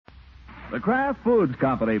The Kraft Foods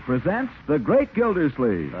Company presents The Great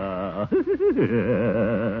Gildersleeve.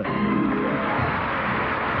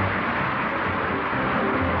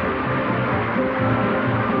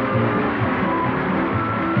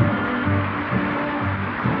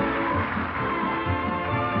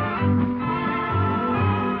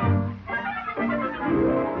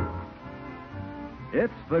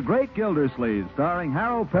 It's The Great Gildersleeve, starring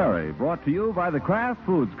Harold Perry, brought to you by the Kraft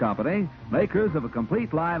Foods Company, makers of a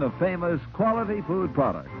complete line of famous quality food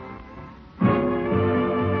products.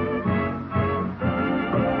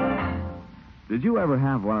 Did you ever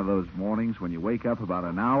have one of those mornings when you wake up about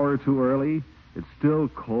an hour too early? It's still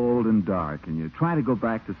cold and dark, and you try to go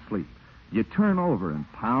back to sleep. You turn over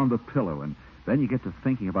and pound the pillow, and then you get to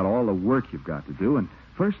thinking about all the work you've got to do, and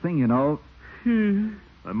first thing you know,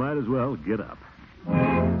 I might as well get up.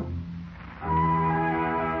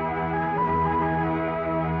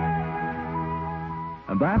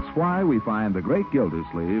 And that's why we find the Great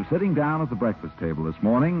Gildersleeve sitting down at the breakfast table this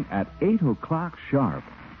morning at 8 o'clock sharp.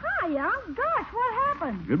 Hi, Unc. Gosh, what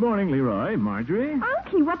happened? Good morning, Leroy. Marjorie?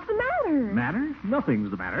 Unky, what's the matter? Matter?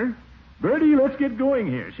 Nothing's the matter. Bertie, let's get going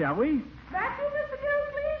here, shall we? That's you, Mr.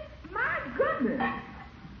 Gildersleeve? My goodness.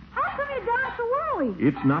 How come you're down so early?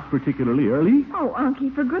 It's not particularly early. Oh,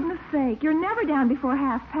 Unky, for goodness sake. You're never down before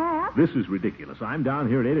 1:30. This is ridiculous. I'm down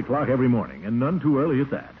here at 8 o'clock every morning, and none too early at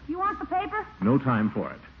that. You want the paper? No time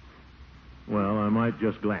for it. Well, I might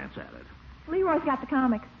just glance at it. Leroy's got the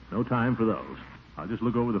comics. No time for those. I'll just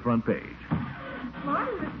look over the front page.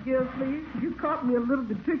 Morning, Mr. Gildersleeve. You caught me a little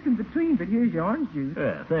bit tricked in between, but here's your orange juice.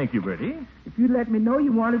 Yeah, thank you, Bertie. If you'd let me know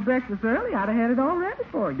you wanted breakfast early, I'd have had it all ready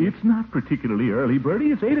for you. It's not particularly early,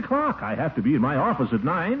 Bertie. It's 8 o'clock. I have to be in my office at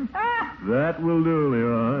 9. Ah! That will do,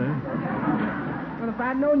 Leroy. Well, if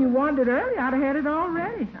I'd known you wanted it early, I'd have had it all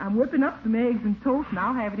ready. I'm whipping up some eggs and toast, and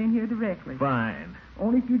I'll have it in here directly. Fine.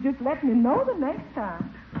 Only if you just let me know the next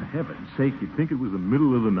time. For heaven's sake, you'd think it was the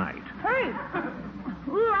middle of the night. Hey!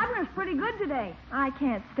 Ooh, Abner's pretty good today. I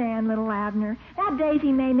can't stand little Abner. That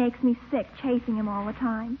Daisy May makes me sick, chasing him all the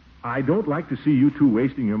time. I don't like to see you two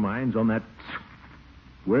wasting your minds on that...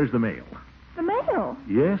 Where's the mail? The mail.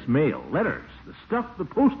 Yes, mail. Letters. The stuff the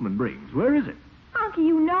postman brings. Where is it? Unky,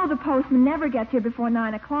 you know the postman never gets here before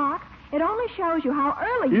 9 o'clock. It only shows you how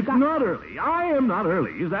early you It's not early. I am not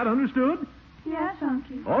early. Is that understood? Yes,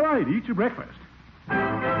 Unky. All right, eat your breakfast.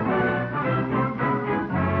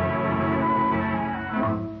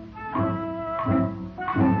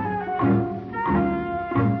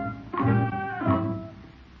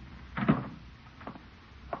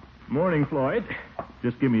 Morning, Floyd.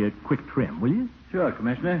 Just give me a quick trim, will you? Sure,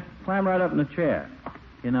 Commissioner. Climb right up in the chair.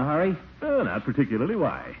 In a hurry? Not particularly.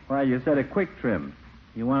 Why? Well, you said a quick trim.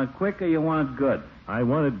 You want it quick or you want it good? I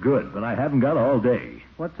want it good, but I haven't got all day.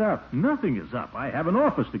 What's up? Nothing is up. I have an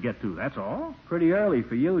office to get to, that's all. Pretty early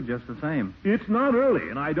for you, just the same. It's not early,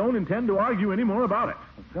 and I don't intend to argue any more about it.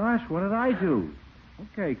 Oh, gosh, what did I do?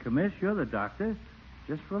 Okay, Commish, you're the doctor.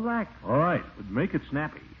 Just relax. All right, but make it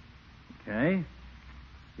snappy. Okay.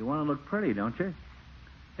 You want to look pretty, don't you?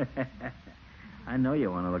 I know you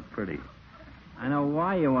want to look pretty. I know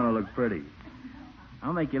why you want to look pretty.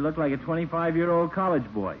 I'll make you look like a 25-year-old college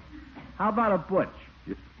boy. How about a butch?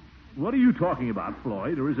 What are you talking about,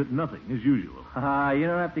 Floyd, or is it nothing, as usual? You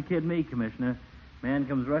don't have to kid me, Commissioner. Man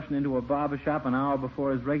comes rushing into a barber shop an hour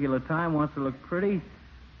before his regular time, wants to look pretty.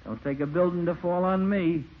 Don't take a building to fall on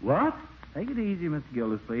me. What? Take it easy, Mr.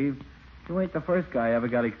 Gildersleeve. You ain't the first guy ever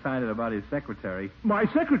got excited about his secretary. My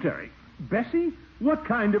secretary? Bessie? What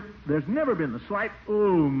kind of... There's never been the slight...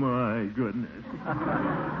 Oh, my goodness.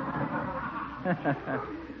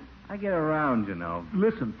 I get around, you know.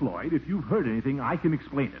 Listen, Floyd, if you've heard anything, I can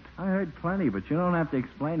explain it. I heard plenty, but you don't have to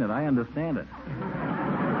explain it. I understand it.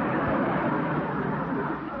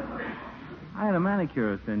 I had a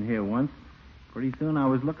manicurist in here once. Pretty soon I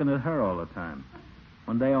was looking at her all the time.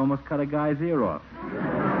 One day I almost cut a guy's ear off.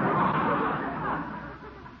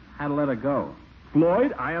 Had to let her go.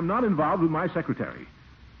 Floyd, I am not involved with my secretary.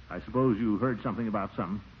 I suppose you heard something about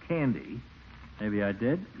some candy. Maybe I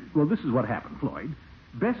did. Well, this is what happened, Floyd.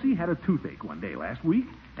 Bessie had a toothache one day last week,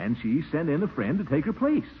 and she sent in a friend to take her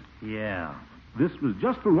place. Yeah. This was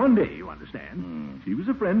just for one day, you understand. She was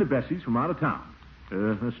a friend of Bessie's from out of town.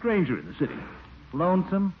 A stranger in the city.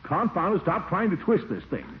 Lonesome? Confound her, stop trying to twist this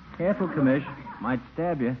thing. Careful, Commish. Might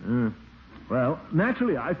stab you. Well,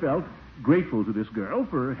 naturally, I felt grateful to this girl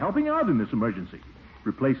for helping out in this emergency,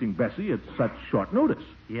 replacing Bessie at such short notice.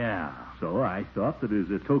 Yeah. So I thought that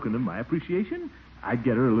as a token of my appreciation, I'd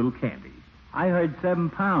get her a little candy. I heard 7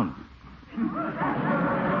 pounds.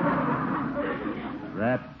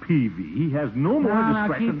 That Peavy, he has no more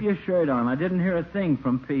discretion. Now, keep your shirt on. I didn't hear a thing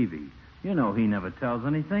from Peavy. You know he never tells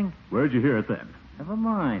anything. Where'd you hear it then? Never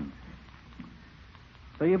mind.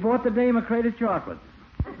 So you bought the dame a crate of chocolates.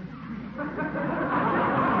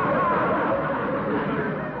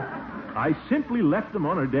 I simply left them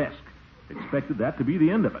on her desk. Expected that to be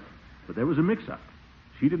the end of it. But there was a mix-up.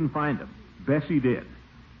 She didn't find them. Bessie did.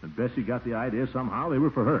 And Bessie got the idea somehow they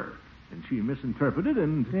were for her. And she misinterpreted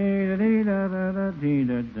and...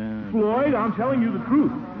 Floyd, I'm telling you the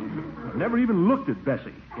truth. I've never even looked at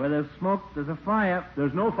Bessie. Where there's smoke, there's a fire.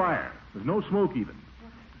 There's no fire. There's no smoke even.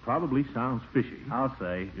 Probably sounds fishy. I'll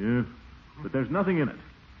say. Yeah, but there's nothing in it.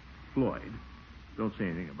 Floyd, don't say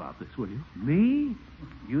anything about this, will you? Me?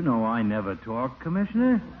 You know I never talk,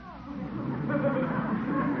 Commissioner.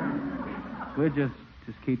 We'll just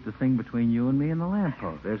keep the thing between you and me and the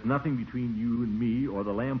lamppost. There's nothing between you and me or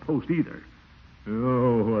the lamppost either.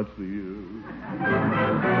 Oh, what's the use?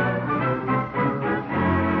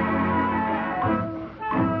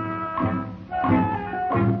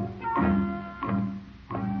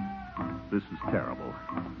 This is terrible.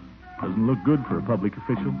 Doesn't look good for a public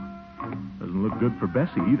official. Doesn't look good for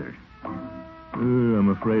Bessie either. I'm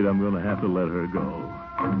afraid I'm going to have to let her go.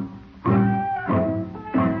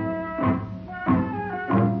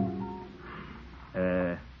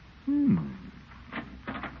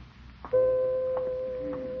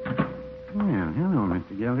 Well, hello,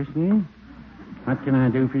 Mr. Gildersleeve. What can I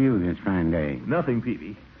do for you this fine day? Nothing,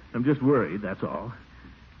 Peavy. I'm just worried, that's all.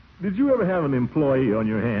 Did you ever have an employee on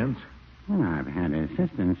your hands? Well, I've had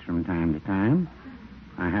assistants from time to time.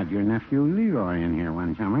 I had your nephew Leroy in here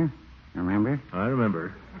one summer. Remember? I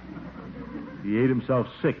remember. He ate himself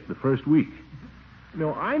sick the first week.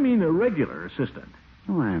 No, I mean a regular assistant.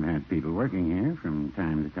 Oh, I've had people working here from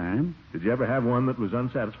time to time. Did you ever have one that was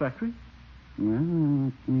unsatisfactory? Well,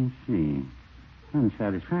 let me see.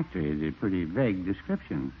 Unsatisfactory is a pretty vague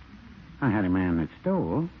description. I had a man that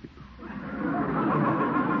stole.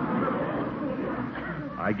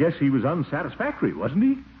 I guess he was unsatisfactory, wasn't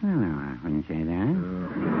he? Well, no, I wouldn't say that.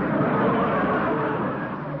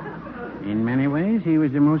 In many ways, he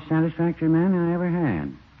was the most satisfactory man I ever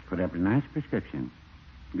had. Put up a nice prescription.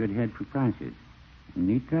 Good head for prices.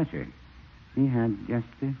 Neat dresser. He had just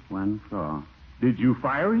the one flaw. Did you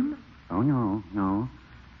fire him? Oh, no.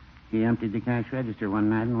 He emptied the cash register one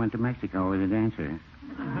night and went to Mexico with a dancer.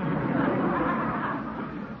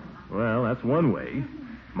 Well, that's one way.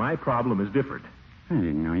 My problem is different. I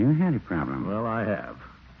didn't know you had a problem. Well, I have.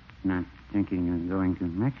 Not thinking of going to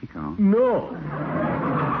Mexico? No.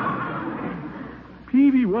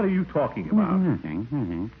 Peavy, what are you talking about?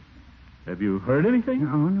 Nothing. Have you heard anything?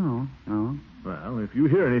 Oh, no. Well, if you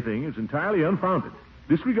hear anything, it's entirely unfounded.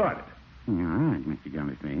 Disregard it. All right, Mr.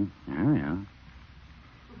 Gildersleeve. I will.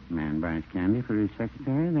 Man buys candy for his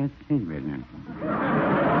secretary, that's his business.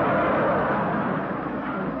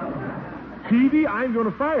 Peavy, I'm going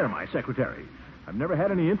to fire my secretary. I've never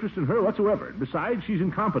had any interest in her whatsoever. Besides, she's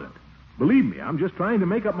incompetent. Believe me, I'm just trying to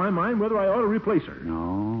make up my mind whether I ought to replace her.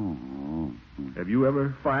 No. Have you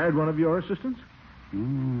ever fired one of your assistants?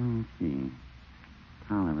 Let's see.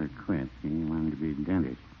 Oliver quit. He wanted to be a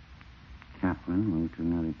dentist. Kaplan moved to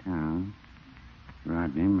another town.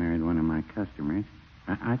 Rodney married one of my customers.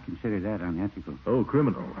 I consider that unethical. Oh,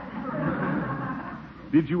 criminal.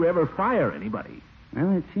 Did you ever fire anybody?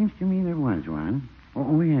 Well, it seems to me there was one.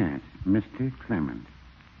 Oh, yes, Mr. Clement.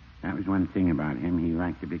 That was one thing about him. He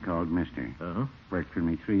liked to be called Mr. Uh-huh. Worked for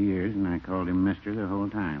me 3 years, and I called him Mr. the whole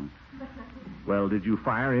time. Well, did you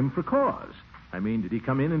fire him for cause? I mean, did he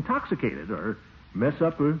come in intoxicated or mess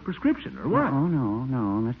up a prescription or what? Oh, no.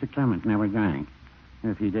 Mr. Clement never drank.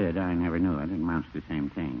 If he did, I never knew it. It amounts to the same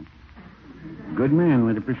thing. Good man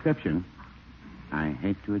with a prescription. I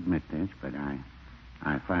hate to admit this, but I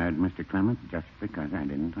fired Mr. Clement just because I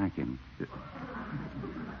didn't like him.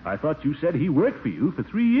 I thought you said he worked for you for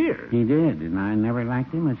 3 years. He did, and I never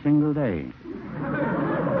liked him a single day.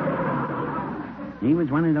 He was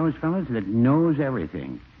one of those fellows that knows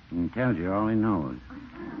everything and tells you all he knows.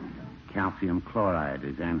 Calcium chloride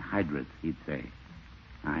is anhydrous, he'd say.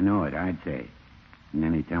 I know it, I'd say. And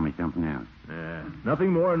then he'd tell me something else.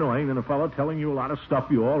 Nothing more annoying than a fellow telling you a lot of stuff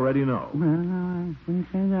you already know. Well, I wouldn't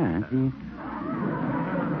say that.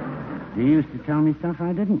 He used to tell me stuff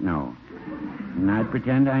I didn't know. And I'd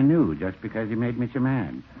pretend I knew just because he made me so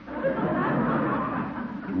mad.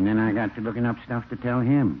 And then I got to looking up stuff to tell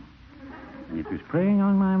him. And it was preying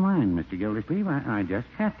on my mind, Mr. Gildersleeve. I just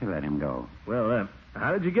had to let him go. Well,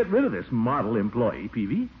 how did you get rid of this model employee,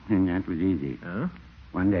 Peavy? And that was easy. Huh?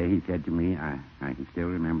 One day he said to me, I can still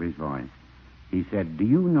remember his voice. He said, "Do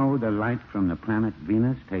you know the light from the planet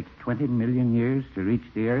Venus takes 20 million years to reach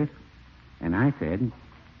the Earth?" And I said,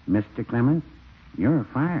 "Mr. Clement, you're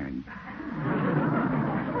fired."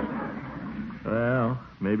 Well,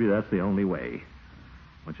 maybe that's the only way.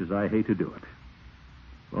 Much as I hate to do it.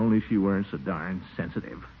 If only she weren't so darn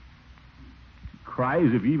sensitive. She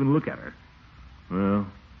cries if you even look at her. Well,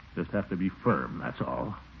 just have to be firm, that's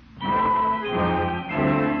all.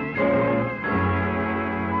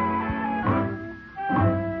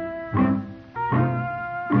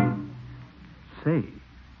 Say,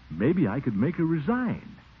 maybe I could make her resign.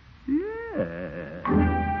 Yeah.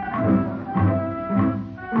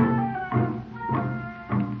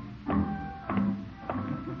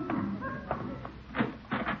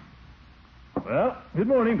 Well, good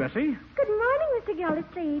morning, Bessie. Good morning, Mr.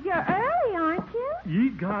 Gildersleeve. You're early, aren't you? Ye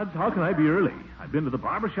gods, how can I be early? I've been to the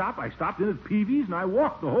barber shop, I stopped in at Peavy's, and I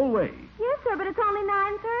walked the whole way. Yes, sir, but it's only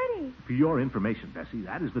 9:30. For your information, Bessie,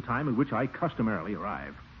 that is the time at which I customarily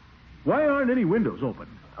arrive. Why aren't any windows open?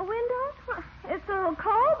 Windows? Well, it's a little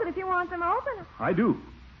cold, but if you want them open... I do.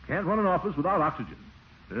 Can't run an office without oxygen.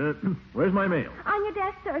 Where's my mail? On your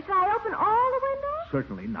desk, sir. Shall I open all the windows?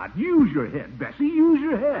 Certainly not. Use your head, Bessie. Use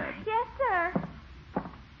your head. Yes, sir.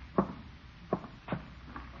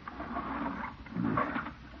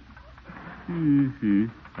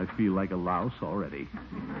 I feel like a louse already.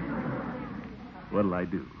 What'll I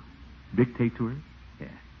do? Dictate to her? Yeah.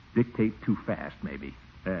 Dictate too fast, maybe.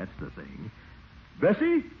 That's the thing.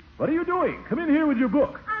 Bessie, what are you doing? Come in here with your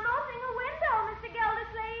book. I'm opening a window, Mr.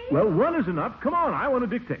 Gildersleeve. Well, one is enough. Come on, I want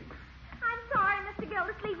to dictate. I'm sorry, Mr.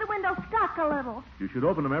 Gildersleeve. The window's stuck a little. You should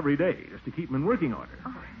open them every day, just to keep them in working order.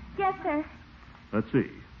 Oh, yes, sir. Let's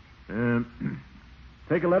see.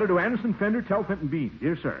 Take a letter to Anderson, Fender, Telfent, and Bean.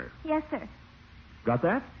 Dear sir. Yes, sir. Got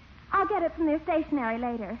that? I'll get it from their stationery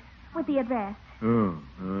later, with the address. Oh.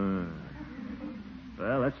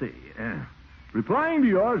 Well, let's see. Replying to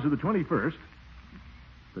yours of the 21st.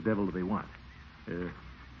 The devil do they want?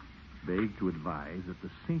 Beg to advise that the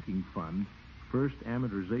sinking fund first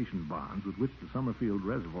amortization bonds with which the Summerfield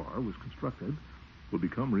Reservoir was constructed will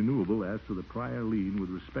become renewable as to the prior lien with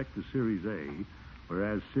respect to Series A,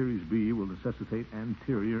 whereas Series B will necessitate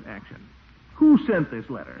anterior action. Who sent this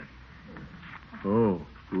letter? Oh,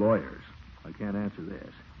 lawyers. I can't answer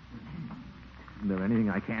this. Isn't there anything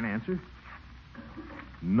I can't answer?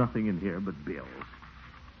 Nothing in here but bills.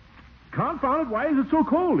 Confound it, why is it so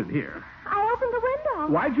cold in here? I opened the window.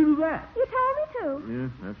 Why'd you do that? You told me to. Yeah,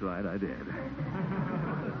 that's right, I did.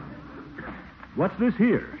 What's this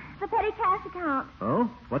here? The petty cash account. Oh?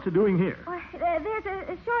 What's it doing here? Well, there's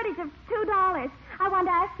a shortage of $2. I wanted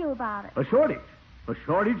to ask you about it. A shortage? A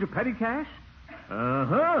shortage of petty cash?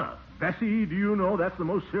 Uh-huh. Bessie, do you know that's the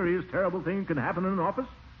most serious, terrible thing that can happen in an office?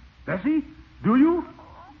 Bessie, do you?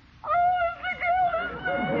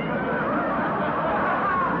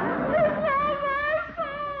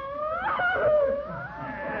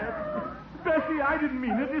 Bessie, I didn't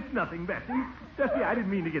mean it. It's nothing, Bessie. Bessie, I didn't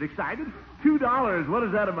mean to get excited. $2, what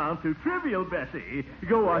does that amount to? Trivial, Bessie.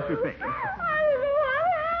 Go wash your face. I don't know what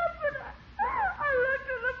happened. I looked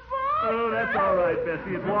at the phone. Oh, that's all right,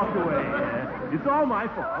 Bessie. It walked away. It's all my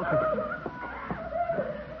fault.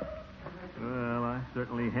 Well, I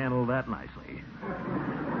certainly handled that nicely.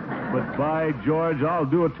 But by George, I'll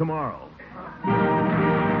do it tomorrow.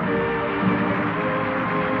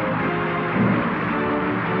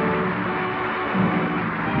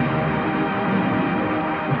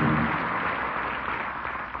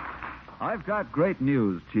 I've got great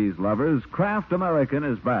news, cheese lovers. Kraft American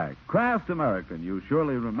is back. Kraft American, you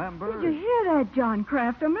surely remember. Did you hear that, John?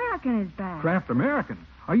 Kraft American is back. Kraft American?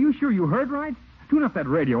 Are you sure you heard right? Tune up that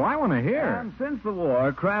radio. I want to hear. And since the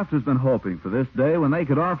war, Kraft has been hoping for this day when they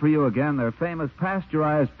could offer you again their famous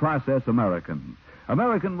pasteurized process American.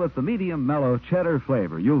 American with the medium mellow cheddar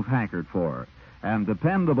flavor you've hankered for. And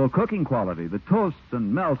dependable cooking quality that toasts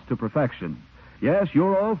and melts to perfection. Yes,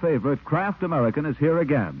 your old favorite Kraft American is here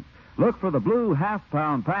again. Look for the blue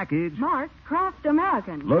half-pound package. Marked Kraft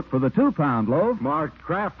American. Look for the 2-pound loaf. Marked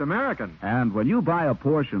Kraft American. And when you buy a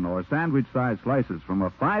portion or sandwich-sized slices from a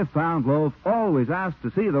 5-pound loaf, always ask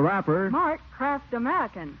to see the wrapper. Marked Kraft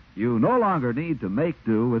American. You no longer need to make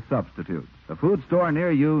do with substitutes. A food store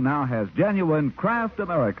near you now has genuine Kraft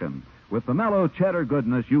American with the mellow cheddar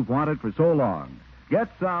goodness you've wanted for so long. Get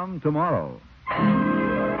some tomorrow.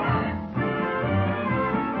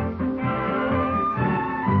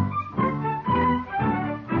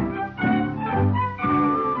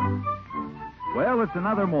 Well, it's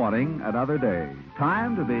another morning, another day.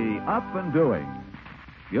 Time to be up and doing.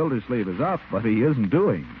 Gildersleeve is up, but he isn't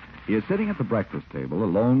doing. He is sitting at the breakfast table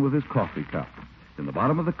alone with his coffee cup. In the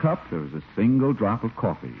bottom of the cup, there is a single drop of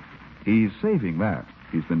coffee. He's saving that.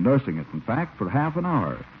 He's been nursing it, in fact, for half an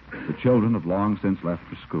hour. The children have long since left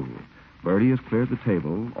for school. Bertie has cleared the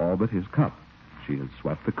table, all but his cup. She has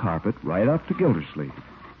swept the carpet right up to Gildersleeve.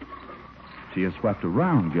 She has swept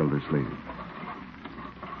around Gildersleeve.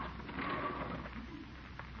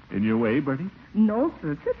 In your way, Bertie? No,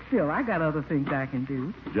 sir. Sit still. I got other things I can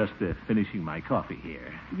do. Just finishing my coffee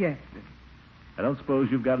here. Yes, sir. I don't suppose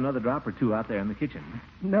you've got another drop or two out there in the kitchen.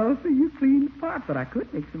 No, sir, you cleaned the pot, but I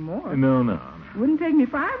could make some more. No. Wouldn't take me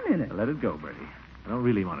 5 minutes. Let it go, Bertie. I don't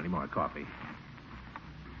really want any more coffee.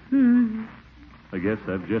 I guess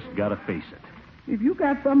I've just got to face it. If you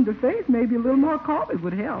got something to face, maybe a little more coffee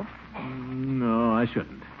would help. No, I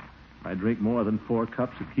shouldn't. If I drink more than 4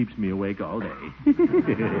 cups, it keeps me awake all day.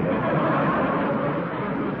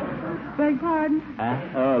 Beg pardon?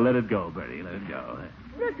 Oh, let it go, Bertie. Let it go.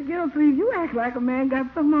 Mr. Gildersleeve, you act like a man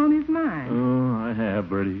got something on his mind. Oh, I have,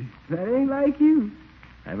 Bertie. That ain't like you.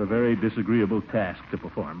 I have a very disagreeable task to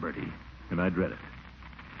perform, Bertie, and I dread it.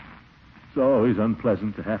 It's always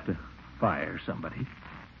unpleasant to have to fire somebody.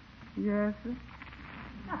 Yes, sir.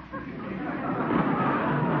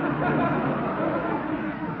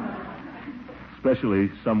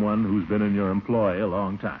 Especially someone who's been in your employ a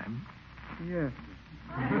long time. Yes,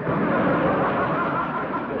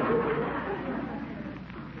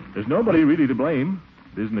 There's nobody really to blame.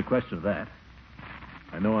 It isn't a question of that.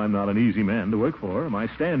 I know I'm not an easy man to work for. My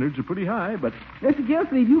standards are pretty high, but... Mr.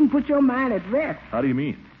 Gildersleeve, you can put your mind at rest. How do you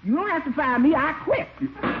mean? You don't have to fire me. I quit.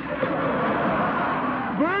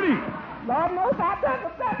 Bertie! Lord knows I've done the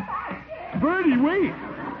best I can. Bertie, wait!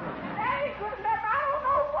 That ain't good enough. I don't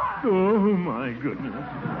know what. Oh, my goodness.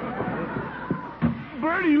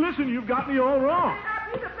 Bertie, listen, you've got me all wrong.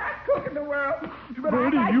 I'll be the best cook in the world. But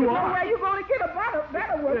Bertie, I'd like you to know are. where you're going to get a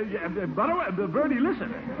better one. Bertie,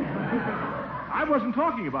 listen. I wasn't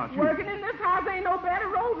talking about you. Working in this house ain't no bed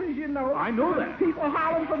of roses, you know. I know that. People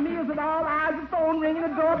hollering for meals at all hours, the phone ringing,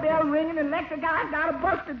 the doorbell ringing, the electric guy's got a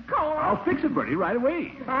busted car. I'll fix it, Bertie, right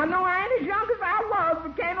away. I know I ain't as young as I was,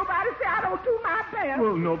 but can't nobody say I don't do my best.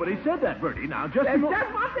 Well, nobody said that, Bertie. Now, just... There's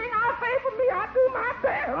just one thing I'll say for me. I do my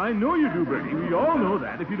best. I know you do, Bertie. We all know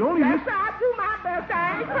that. If you'd only Yes, listen... I do my best.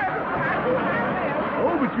 I ain't perfect, but I do my best.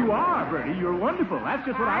 Oh, but you are, Bertie. You're wonderful. That's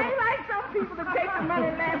just what I ain't like some people that take the money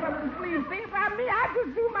and laugh up their sleeves. Think about me. I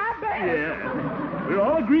just do my best. Yeah. We're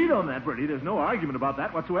all agreed on that, Bertie. There's no argument about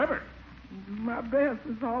that whatsoever. My best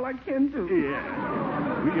is all I can do.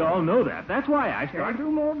 Yeah. We all know that. That's why I Can't started. do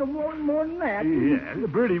more than that. Yeah.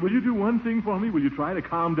 Bertie, will you do one thing for me? Will you try to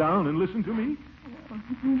calm down and listen to me?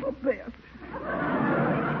 Do my best.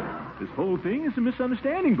 This whole thing is a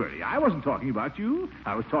misunderstanding, Bertie. I wasn't talking about you.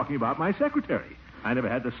 I was talking about my secretary. I never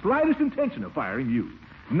had the slightest intention of firing you.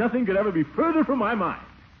 Nothing could ever be further from my mind.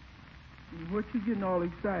 What you getting all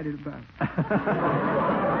excited about?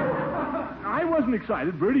 I wasn't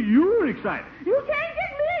excited, Bertie. You were excited. You can't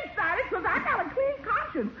get me excited because I got a clean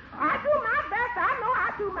conscience. I do my best. I know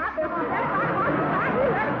I do my best. But that's my conscience. I do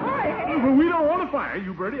that for you. Well, we don't want to fire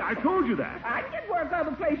you, Bertie. I told you that. I can get work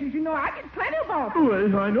other places. You know, I get plenty of offers.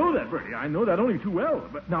 Well, I know that, Bertie. I know that only too well.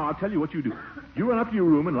 But now I'll tell you what you do. You run up to your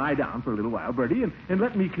room and lie down for a little while, Bertie, and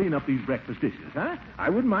let me clean up these breakfast dishes, huh? I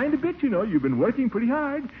wouldn't mind a bit, you know. You've been working pretty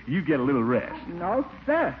hard. You get a little rest. No,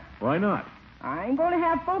 sir. Why not? I ain't going to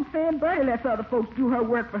have folks saying Bertie lets other folks do her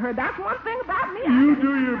work for her. That's one thing about me. You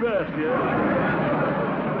do your best, yeah.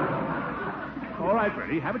 All right,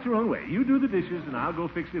 Bertie, have it your own way. You do the dishes, and I'll go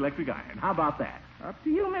fix the electric iron. How about that? Up to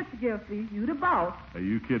you, Mr. Gildersleeve. You the boss. Are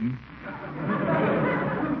you kidding?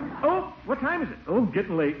 Oh, what time is it? Oh,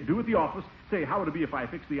 getting late. Do at the office. Say, how would it be if I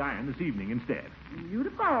fixed the iron this evening instead? You the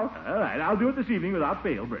boss. All right, I'll do it this evening without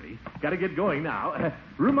fail, Bertie. Got to get going now.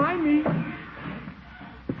 Remind me.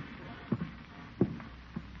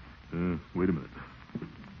 Wait a minute.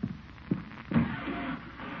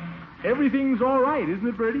 Everything's all right, isn't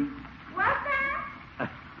it, Bertie? What's that?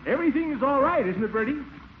 Everything's all right, isn't it, Bertie?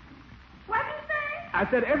 What did you say? I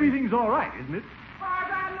said everything's all right, isn't it? As far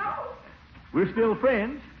as I know. We're still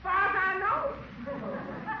friends. As far as I know.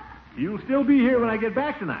 You'll still be here when I get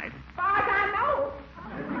back tonight. As far as I know.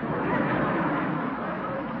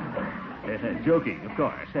 Joking, of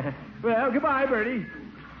course. Well, goodbye, Bertie.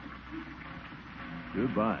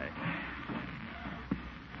 Goodbye.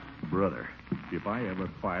 Brother, if I ever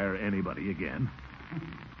fire anybody again.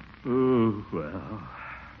 Oh, well.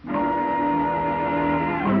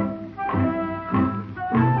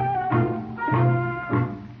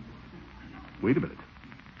 Wait a minute.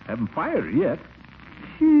 Haven't fired her yet.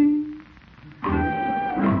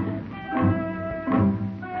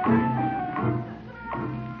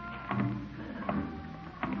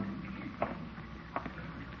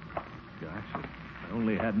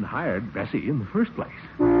 Hadn't hired Bessie in the first place.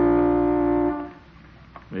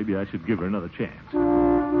 Maybe I should give her another chance.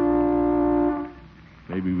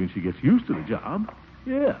 Maybe maybe when she gets used to the job.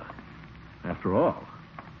 Yeah. After all,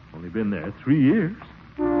 only been there 3 years.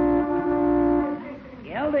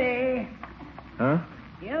 Gildy! Huh?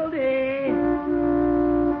 Gildy!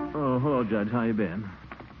 Oh, hello, Judge. How you been?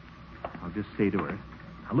 I'll just say to her,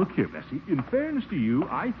 now, look here, Bessie. In fairness to you,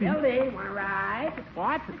 I think... Gildy, want to ride?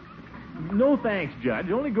 What? No thanks,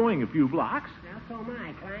 Judge. Only going a few blocks. Now, so am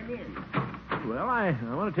I. Climb in. Well, I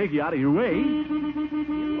want to take you out of your way.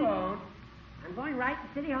 You won't. I'm going right to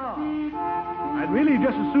City Hall. I'd really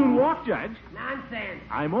just as soon walk, Judge. Nonsense.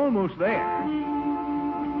 I'm almost there.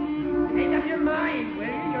 Make up your mind, will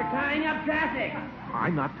you? You're tying up traffic.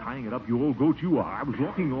 I'm not tying it up, you old goat you are. I was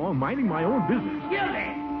walking along, minding my own business.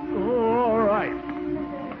 Gildy! Oh, all right.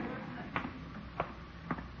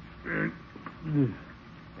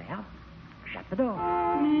 Well, shut the door.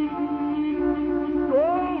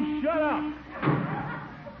 Oh, shut up.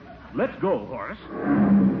 Let's go, Horace.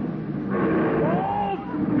 Oh!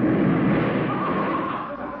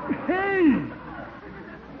 Hey!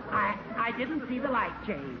 I didn't see the light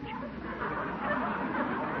change.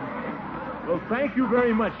 Well, thank you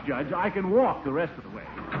very much, Judge. I can walk the rest of the way.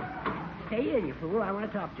 Stay in, you fool. I want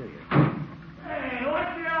to talk to you. Hey,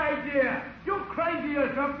 what's the idea? You crazy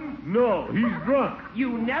or something? No, he's drunk.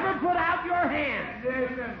 You never put out your hand.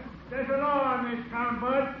 Listen, there's a law on this town,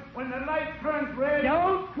 Bud. When the light turns red...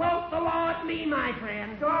 Don't quote the law at me, my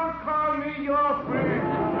friend. Don't call me your friend.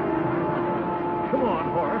 Come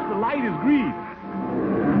on, Horace. The light is green.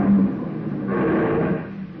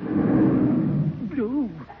 Ooh.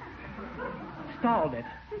 Stalled it.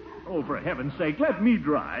 Oh, for heaven's sake, let me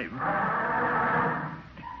drive.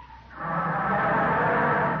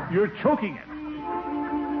 You're choking it.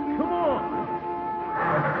 Come on.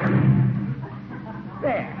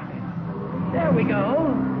 There we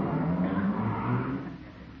go.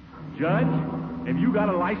 Judge, have you got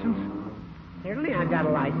a license? Certainly I've got a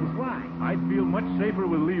license. Why? I'd feel much safer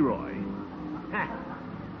with Leroy. Ha.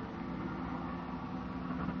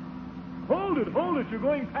 Hold it. You're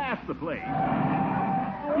going past the place.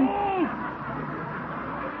 Oh!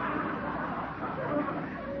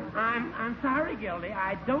 I'm sorry, Gildy.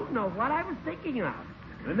 I don't know what I was thinking of.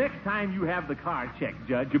 The next time you have the car checked,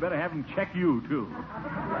 Judge, you better have him check you, too.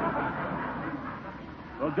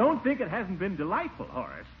 Well, don't think it hasn't been delightful,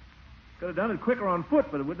 Horace. Could have done it quicker on foot,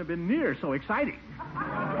 but it wouldn't have been near so exciting.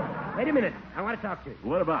 Wait a minute. I want to talk to you.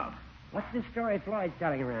 What about? What's this story Floyd's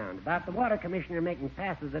telling around about the water commissioner making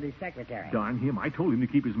passes at his secretary? Darn him, I told him to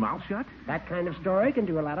keep his mouth shut. That kind of story can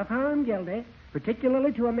do a lot of harm, Gildy,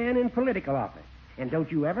 particularly to a man in political office. And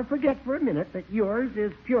don't you ever forget for a minute that yours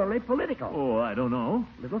is purely political. Oh, I don't know.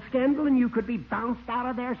 Little scandal and you could be bounced out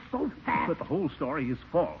of there so fast. But the whole story is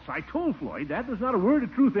false. I told Floyd that. There's not a word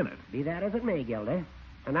of truth in it. Be that as it may, Gildy.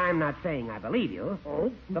 And I'm not saying I believe you.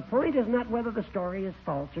 Oh. The point is not whether the story is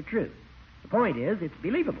false or true. The point is it's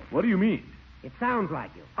believable. What do you mean? It sounds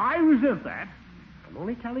like you. I resent that. I'm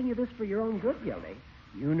only telling you this for your own good, Gildy.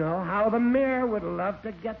 You know how the mayor would love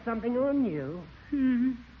to get something on you.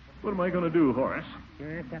 What am I going to do, Horace?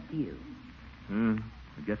 It's up to you.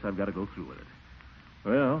 I guess I've got to go through with it.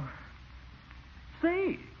 Well,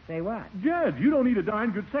 say, Say what? Judge, you don't need a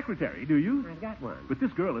darn good secretary, do you? I've got one. But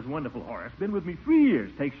this girl is wonderful, Horace. Been with me 3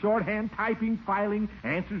 years. Takes shorthand, typing, filing,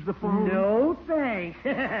 answers the phone. No, thanks.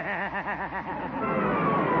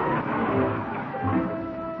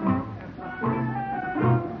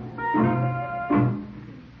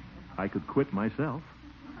 I could quit myself.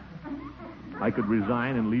 I could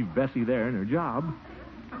resign and leave Bessie there in her job.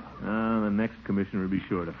 The next commissioner would be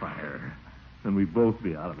sure to fire her. And we'd both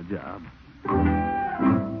be out of a job.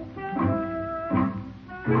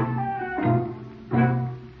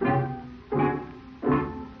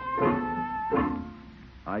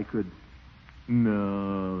 I could...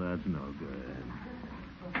 No, that's no good.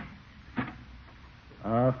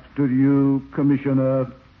 After you,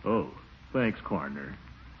 Commissioner. Oh, thanks, Coroner.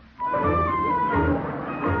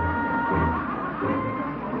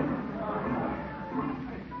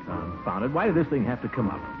 Confounded. Why did this thing have to come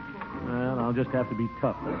up? Well, I'll just have to be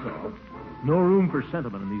tough, that's all. No room for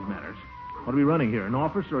sentiment in these matters. What are we running here, an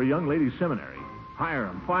office or a young ladies' seminary? Hire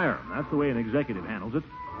 'em, fire 'em. That's the way an executive handles it.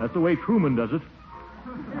 That's the way Truman does it.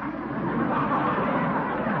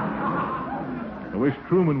 I wish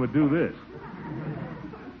Truman would do this.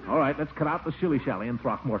 All right, let's cut out the shilly-shally and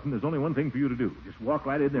Throckmorton. There's only one thing for you to do. Just walk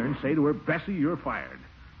right in there and say to her, Bessie, you're fired.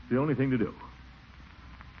 It's the only thing to do.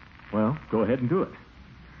 Well, go ahead and do it.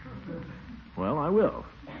 Well, I will.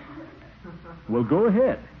 Well, go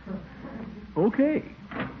ahead. Okay.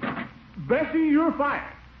 Bessie, you're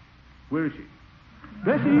fired. Where is she?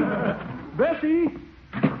 Bessie! Bessie!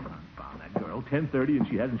 Found that girl, 10:30, and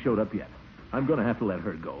she hasn't showed up yet. I'm going to have to let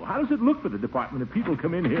her go. How does it look for the department if people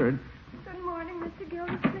come in here and... Good morning, Mr.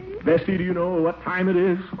 Gildersleeve. Bessie, do you know what time it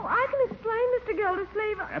is? Oh, I can explain, Mr.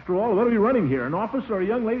 Gildersleeve. After all, what are we running here? An office or a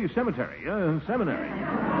young ladies' cemetery? Seminary.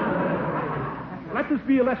 Let this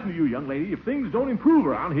be a lesson to you, young lady. If things don't improve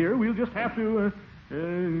around here, we'll just have to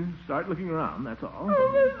start looking around, that's all. Oh,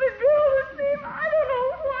 Mr. Gildersleeve, I don't know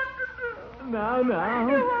what to do. Now. You've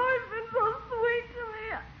always been so sweet to me.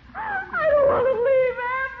 I don't want to leave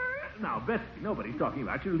ever. Now, Bessie, nobody's talking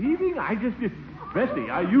about you leaving. Bessie,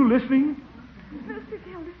 are you listening? Mr.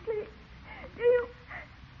 Gildersleeve, do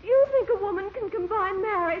you think a woman can combine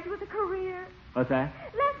marriage with a career? What's that?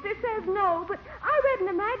 Lester says no, but I read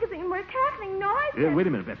in a magazine where Kathleen Noyes said... Wait a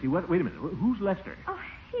minute, Bessie. Wait a minute. Who's Lester? Oh,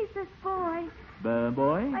 he's this boy.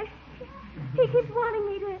 Boy? He keeps wanting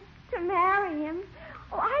me to marry him.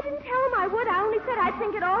 Oh, I didn't tell him I would. I only said I'd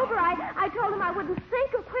think it over. I told him I wouldn't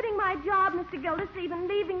think of quitting my job, Mr. Gildersleeve, and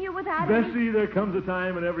leaving you without Bessie, there comes a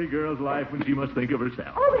time in every girl's life when she must think of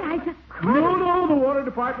herself. Oh, but I just couldn't. No, the water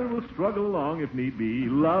department will struggle along if need be.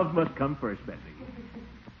 Love must come first, Bessie.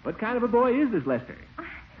 What kind of a boy is this Lester?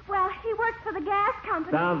 Well, he works for the gas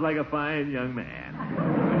company. Sounds like a fine young man.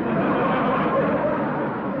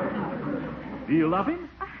 Do you love him?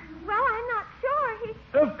 Well, I'm not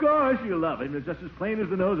sure. Of course you love him. It's just as plain as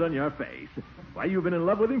the nose on your face. Why, you've been in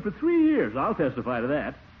love with him for 3 years. I'll testify to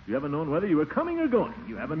that. You haven't known whether you were coming or going.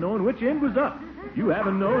 You haven't known which end was up. You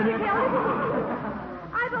haven't known...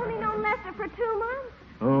 I've only known Lester for 2 months.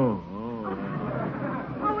 Oh,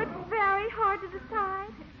 it's very hard to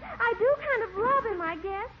decide. I do kind of love him, I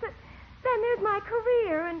guess, but then there's my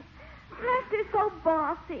career, and Lester's so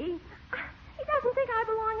bossy. He doesn't think I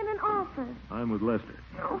belong in an office. I'm with Lester.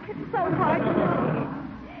 Oh, it's so hard to know.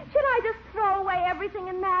 Should I just throw away everything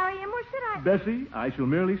and marry him, or should I... Bessie, I shall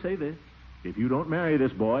merely say this. If you don't marry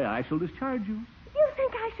this boy, I shall discharge you. You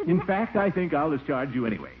think I should... In fact, I think I'll discharge you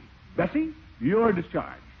anyway. Bessie, you're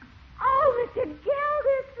discharged. Oh, Mr.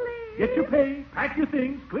 Gildersleeve. Get your pay, pack your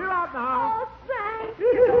things, clear out now. Oh, thank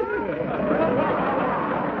you.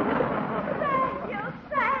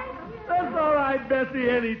 Thank you. That's all right, Bessie,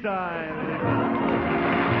 anytime.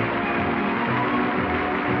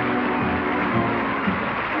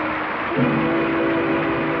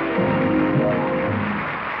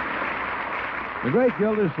 The great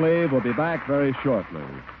Gildersleeve will be back very shortly.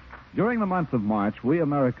 During the month of March, we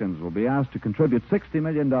Americans will be asked to contribute $60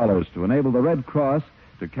 million to enable the Red Cross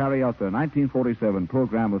to carry out their 1947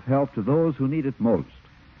 program of help to those who need it most.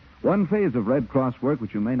 One phase of Red Cross work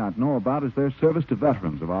which you may not know about is their service to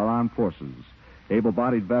veterans of our armed forces.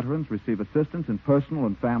 Able-bodied veterans receive assistance in personal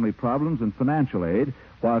and family problems and financial aid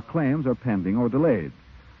while claims are pending or delayed.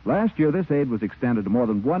 Last year, this aid was extended to more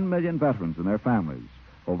than 1 million veterans and their families.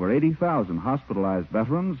 Over 80,000 hospitalized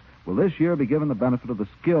veterans will this year be given the benefit of the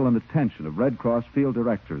skill and attention of Red Cross field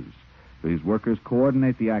directors. These workers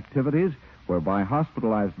coordinate the activities whereby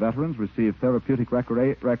hospitalized veterans receive therapeutic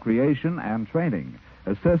recreation and training,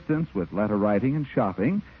 assistance with letter writing and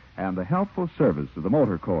shopping, and the helpful service of the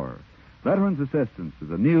Motor Corps. Veterans Assistance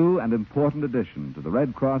is a new and important addition to the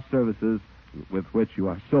Red Cross services with which you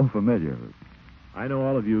are so familiar. I know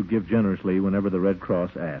all of you give generously whenever the Red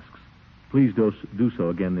Cross asks. Please do so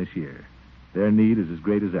again this year. Their need is as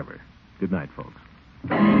great as ever. Good night, folks.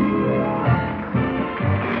 The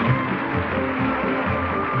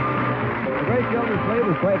Great Gildersleeve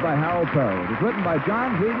is played by Harold Perry. It is written by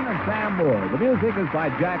John Whedon and Sam Moore. The music is by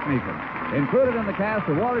Jack Meekin. Included in the cast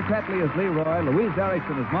are Walter Tetley as Leroy, Louise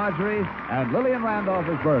Erickson as Marjorie, and Lillian Randolph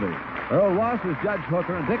as Bertie. Earl Ross as Judge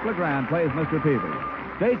Hooker, and Dick LeGrand plays Mr. Peavy.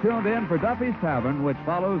 Stay tuned in for Duffy's Tavern, which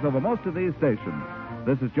follows over most of these stations.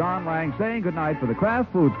 This is John Lang saying goodnight for the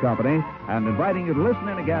Kraft Foods Company and inviting you to listen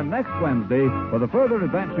in again next Wednesday for the further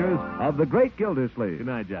adventures of the Great Gildersleeve. Good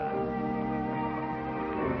night, John.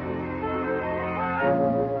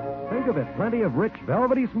 Think of it, plenty of rich,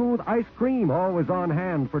 velvety smooth ice cream always on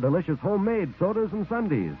hand for delicious homemade sodas and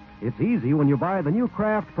sundaes. It's easy when you buy the new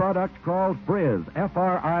Kraft product called Frizz,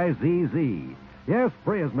 F-R-I-Z-Z. Yes,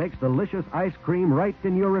 Frizz makes delicious ice cream right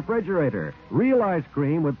in your refrigerator. Real ice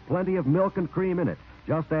cream with plenty of milk and cream in it.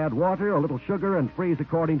 Just add water, a little sugar, and freeze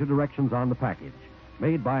according to directions on the package.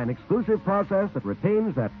 Made by an exclusive process that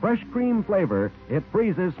retains that fresh cream flavor, it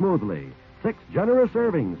freezes smoothly. 6 generous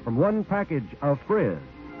servings from one package of Frizz.